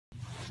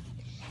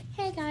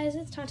Hey guys,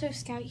 it's Tonto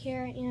Scout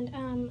here,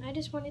 and I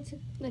just wanted to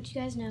let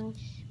you guys know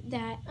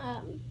that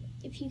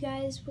if you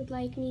guys would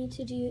like me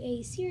to do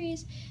a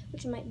series,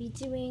 which I might be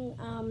doing,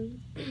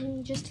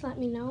 just to let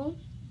me know.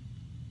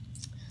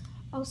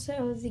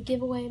 Also, the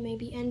giveaway may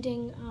be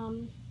ending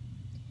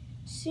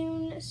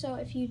soon, so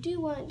if you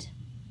do want,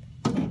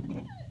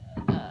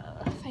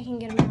 if I can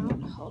get him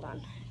out, hold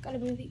on, gotta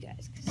move you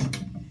guys, because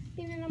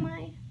even on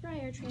my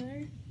Briar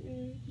trailer,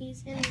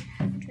 he's in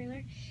half a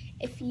trailer.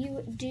 If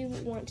you do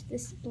want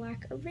this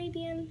black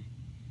Arabian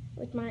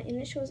with my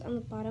initials on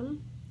the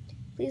bottom,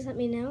 please let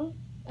me know.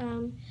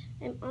 I'm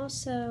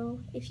also,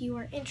 if you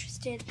are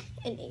interested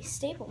in a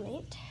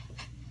stablemate,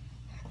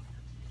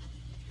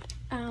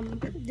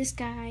 this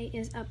guy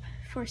is up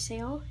for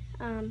sale.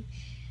 I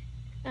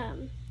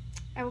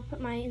will put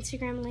my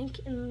Instagram link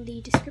in the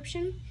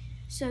description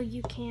so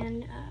you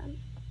can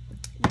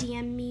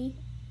DM me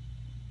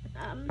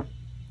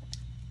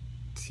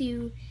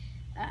to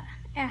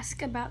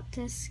ask about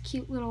this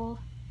cute little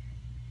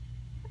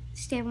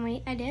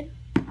stablemate I did.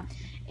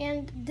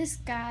 And this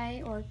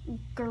guy or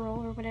girl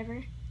or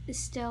whatever is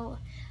still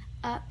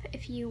up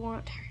if you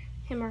want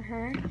him or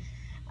her.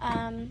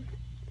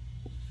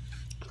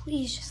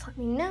 Please just let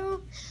me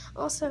know.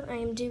 Also, I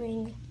am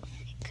doing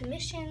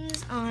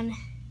commissions on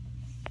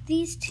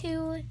these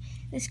two.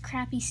 This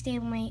crappy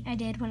stablemate I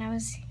did when I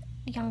was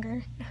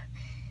younger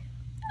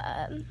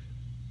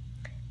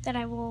that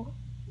I will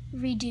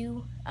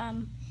redo.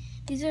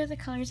 These are the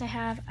colors I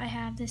have. I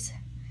have this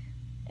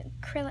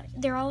acrylic,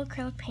 they're all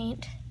acrylic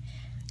paint.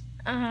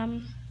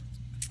 I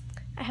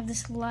have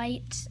this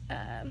light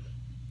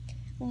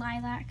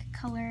lilac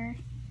color,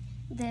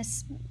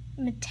 this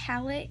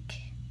metallic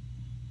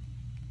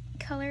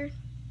color.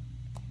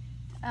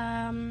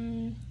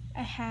 I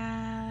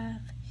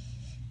have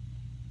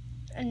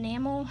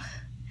enamel.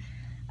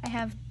 I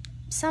have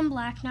some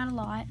black, not a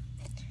lot.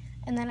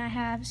 And then I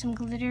have some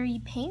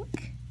glittery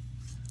pink.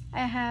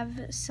 I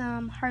have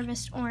some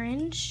harvest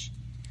orange.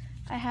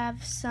 I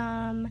have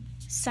some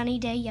sunny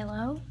day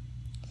yellow.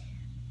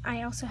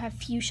 I also have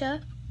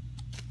fuchsia.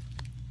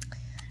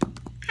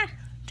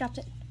 Dropped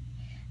it.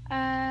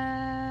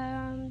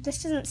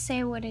 This doesn't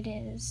say what it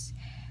is.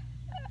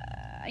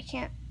 I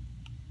can't.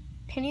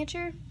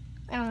 Miniature?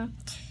 I don't know.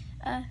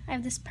 I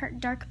have this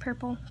dark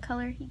purple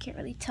color. You can't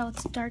really tell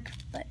it's dark,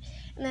 but.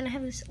 And then I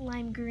have this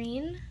lime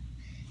green.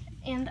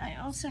 And I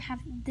also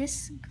have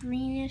this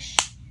greenish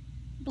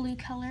blue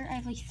color. I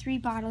have like 3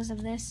 bottles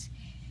of this.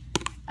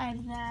 I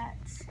have that,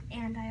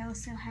 and I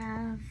also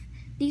have,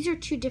 these are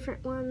 2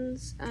 different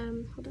ones.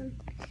 Hold on.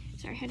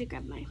 Sorry, I had to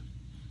grab my,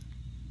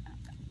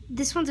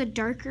 this one's a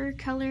darker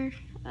color,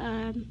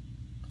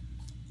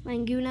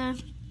 Laguna.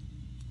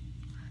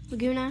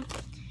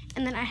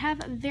 And then I have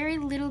very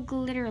little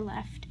glitter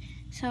left.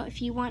 So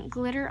if you want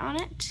glitter on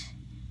it,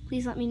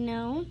 please let me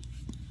know.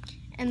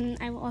 And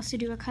I will also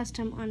do a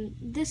custom on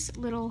this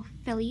little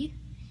filly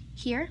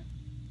here,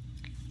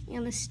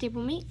 and this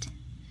stablemate.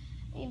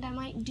 And I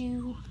might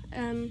do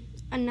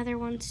another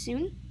one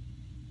soon.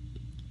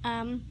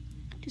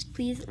 Just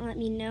please let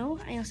me know.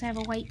 I also have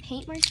a white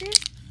paint marker.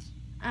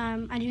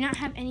 I do not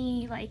have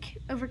any like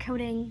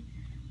overcoating,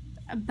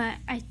 but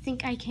I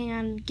think I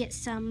can get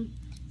some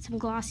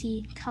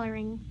glossy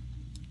coloring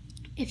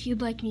if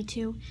you'd like me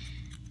to.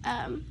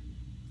 I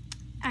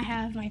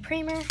have my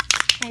primer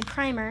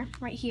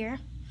right here.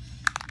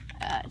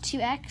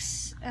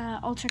 2X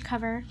Ultra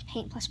Cover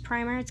Paint Plus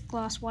Primer. It's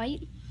gloss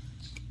white.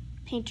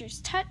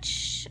 Painter's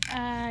Touch,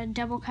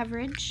 double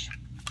coverage.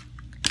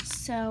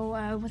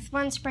 So with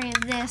one spray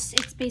of this,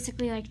 it's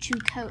basically like 2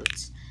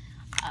 coats.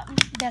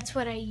 That's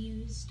what I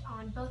used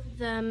on both of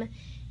them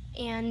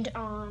and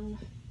on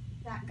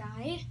that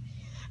guy.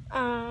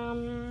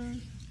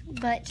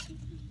 But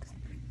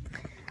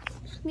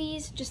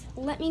please just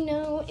let me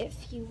know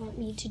if you want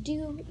me to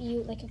do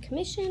like a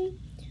commission,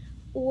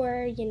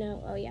 or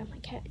oh yeah, my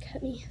cat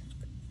cut me.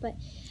 But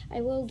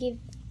I will give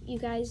you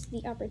guys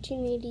the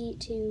opportunity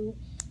to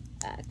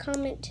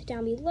comment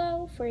down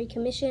below for a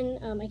commission.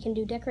 I can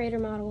do decorator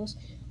models,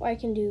 or I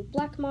can do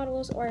black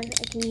models, or I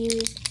can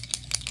use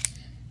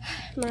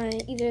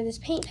either this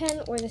paint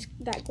pen or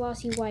that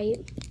glossy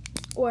white,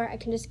 or I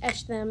can just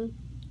etch them.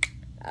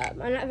 I'm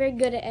not very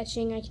good at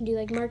etching. I can do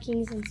like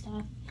markings and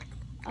stuff.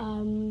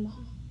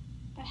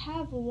 I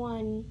have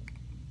one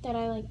that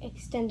I like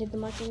extended the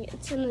marking.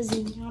 It's in the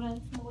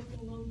Zenyatta Molten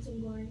Loans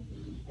and Glory.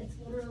 It's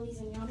literally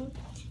Zenyatta.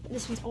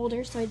 This one's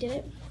older, so I did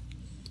it.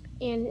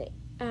 And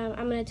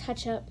I'm going to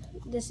touch up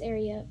this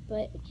area,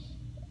 but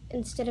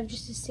instead of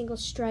just a single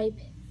stripe,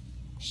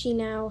 she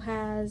now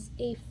has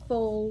a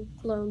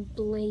full-blown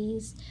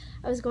blaze.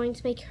 I was going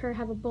to make her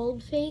have a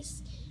bold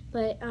face,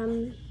 but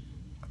I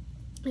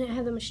didn't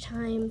have that much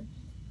time.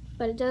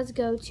 But it does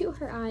go to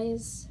her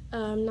eyes,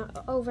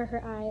 not over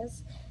her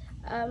eyes.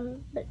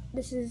 But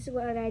this is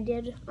what I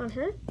did on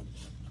her.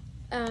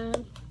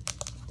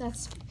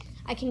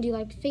 I can do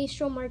like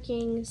facial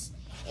markings,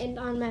 and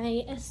on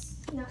my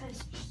not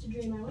Just a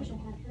Dream, I wish I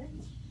had her.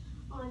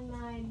 On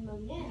my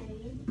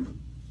Monet,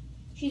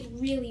 she's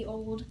really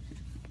old.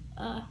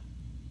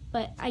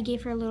 but I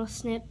gave her a little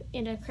snip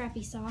and a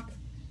crappy sock,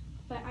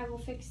 but I will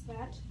fix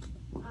that.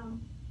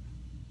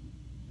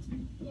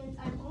 And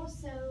I'm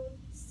also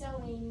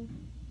selling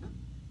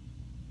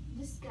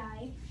this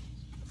guy.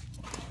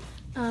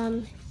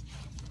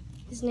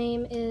 His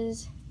name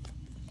is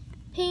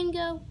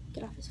Pango.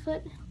 Get off his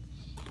foot.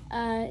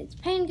 It's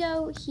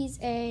Pango. He's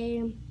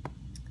a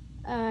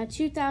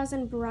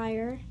 2000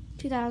 Breyer,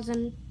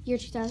 year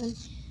 2000.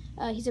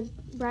 He's a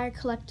Breyer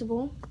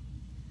collectible.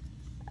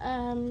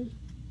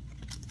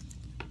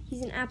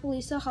 He's an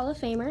Appaloosa Hall of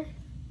Famer.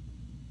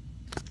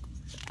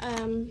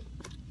 And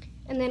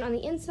then on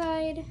the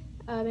inside,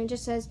 it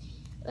just says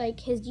like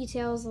his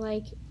details,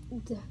 like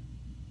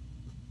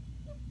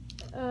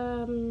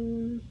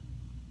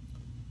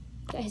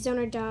his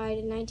owner died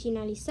in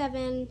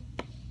 1997.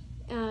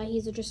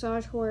 He's a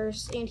dressage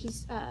horse, and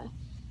he's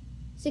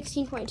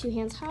 16.2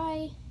 hands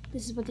high.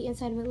 This is what the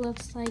inside of it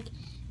looks like.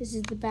 This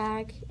is the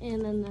back,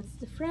 and then that's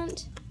the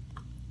front.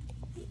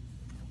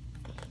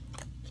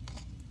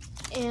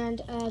 And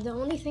the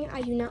only thing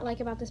I do not like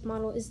about this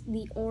model is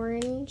the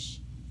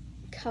orange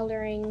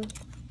coloring,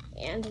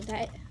 and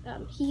that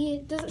he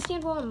doesn't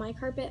stand well on my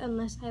carpet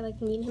unless I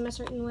like knead him a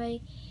certain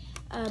way.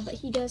 But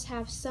he does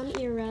have some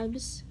ear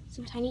rubs,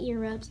 some tiny ear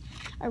rubs,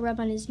 a rub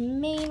on his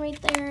mane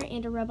right there,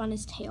 and a rub on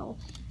his tail.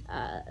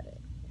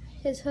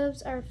 His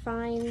hooves are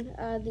fine.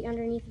 The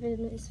underneath of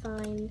him is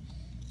fine.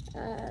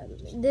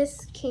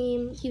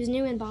 He was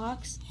new in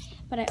box,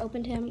 but I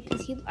opened him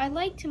because I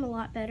liked him a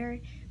lot better.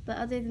 But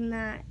other than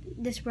that,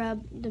 this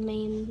rub, the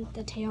mane,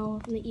 the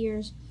tail, and the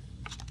ears,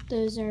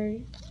 those are,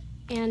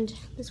 and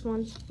this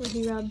one where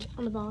he rubbed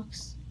on the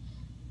box.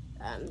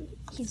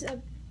 He's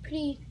a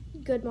pretty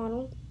good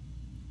model.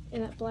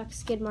 And that black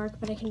skid mark,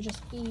 but I can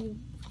just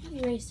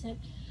erase it.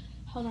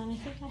 Hold on, I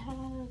think I have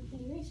an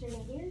eraser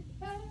down here.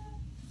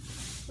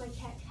 My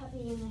cat cut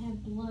me and I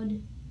have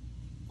blood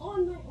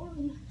on my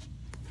arm.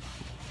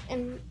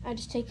 And I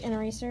just take an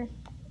eraser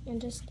and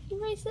just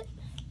erase it.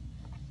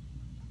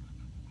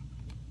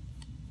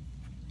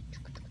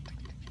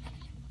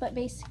 But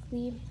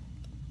basically,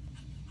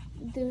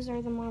 those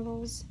are the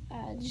models.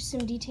 Just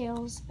some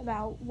details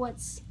about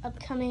what's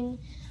upcoming.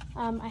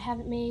 I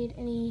haven't made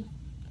any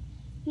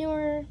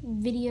newer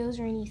videos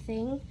or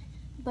anything,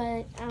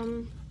 but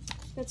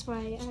that's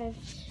why I've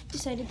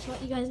decided to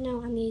let you guys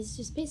know on these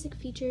just basic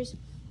features,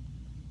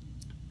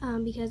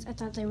 because I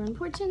thought they were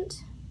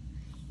important.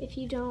 If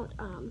you don't,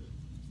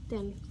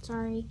 then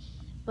sorry,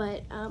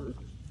 but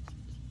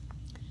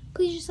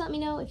please just let me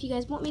know if you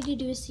guys want me to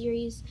do a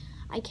series.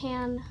 I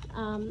can.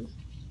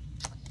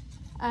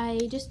 I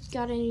just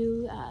got a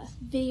new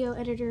video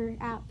editor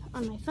app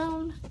on my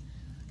phone,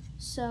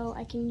 so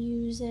I can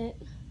use it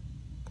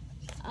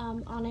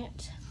on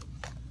it.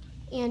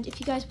 And if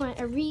you guys want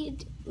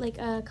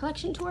a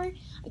collection tour,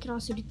 I can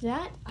also do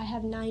that. I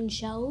have 9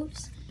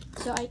 shelves,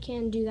 so I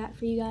can do that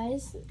for you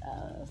guys.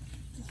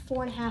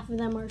 4.5 of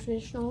them are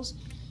traditionals,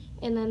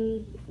 and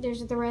then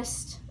there's the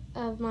rest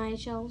of my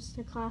shelves.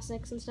 They're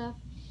classics and stuff,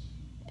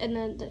 and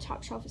then the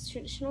top shelf is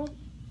traditional.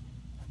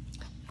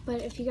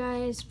 But if you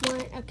guys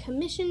want a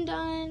commission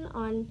done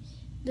on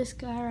this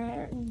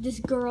guy, this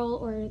girl,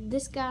 or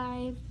this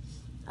guy,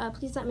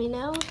 please let me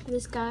know.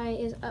 This guy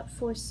is up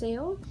for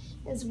sale,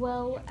 as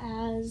well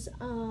as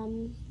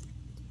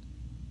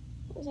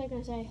what was I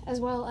gonna say?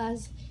 As well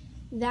as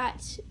that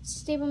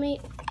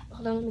stablemate.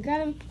 Hold on, let me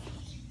grab him.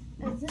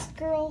 This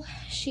girl,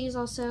 she's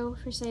also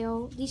for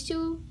sale. These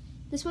two,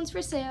 this one's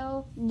for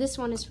sale. This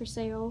one is for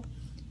sale.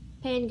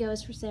 Pango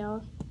is for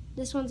sale.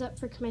 This one's up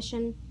for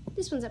commission.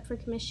 This one's up for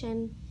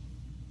commission.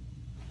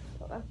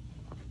 Hold on.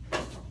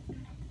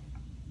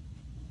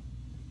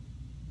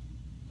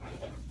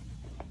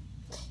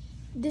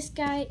 This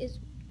guy is,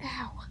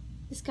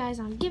 this guy's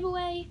on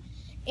giveaway,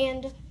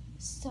 and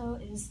so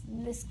is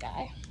this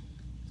guy.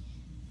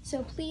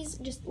 So please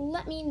just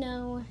let me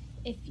know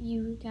if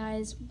you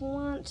guys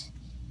want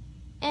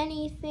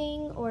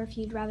anything, or if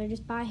you'd rather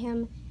just buy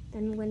him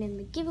than win in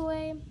the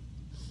giveaway.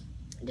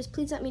 Just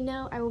please let me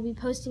know. I will be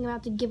posting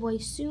about the giveaway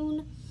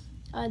soon.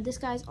 This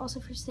guy's also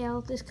for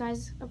sale. This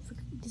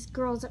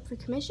girl's up for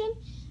commission,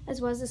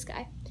 as well as this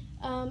guy.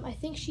 I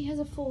think she has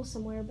a foal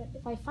somewhere, but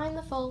if I find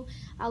the foal,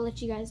 I'll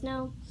let you guys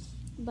know.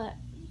 But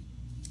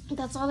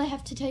that's all I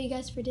have to tell you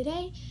guys for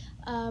today.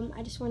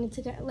 I just wanted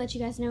to let you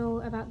guys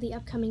know about the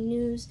upcoming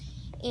news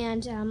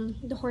and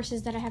the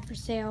horses that I have for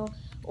sale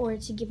or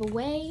to give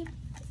away.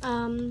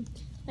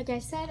 Like I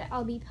said,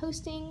 I'll be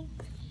posting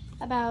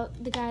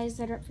about the guys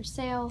that are up for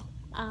sale,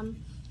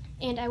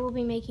 and I will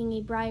be making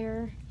a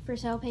Breyer for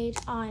sale page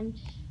on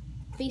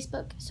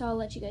Facebook, so I'll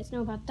let you guys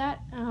know about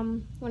that.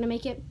 When I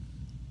make it,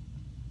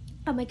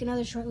 I'll make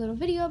another short little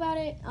video about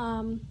it.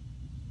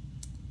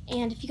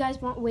 And if you guys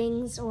want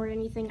wings or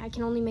anything, I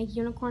can only make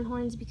unicorn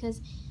horns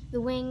because the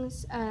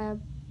wings,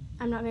 I'm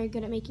not very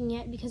good at making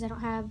yet because I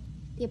don't have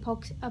the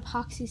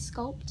epoxy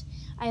sculpt.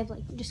 I have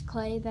like just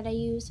clay that I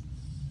use.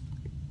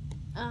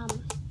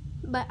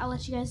 But I'll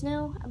let you guys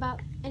know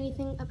about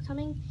anything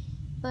upcoming.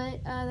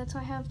 But that's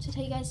all I have to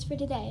tell you guys for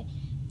today.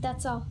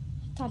 That's all.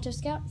 Tonto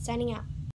Scout signing out.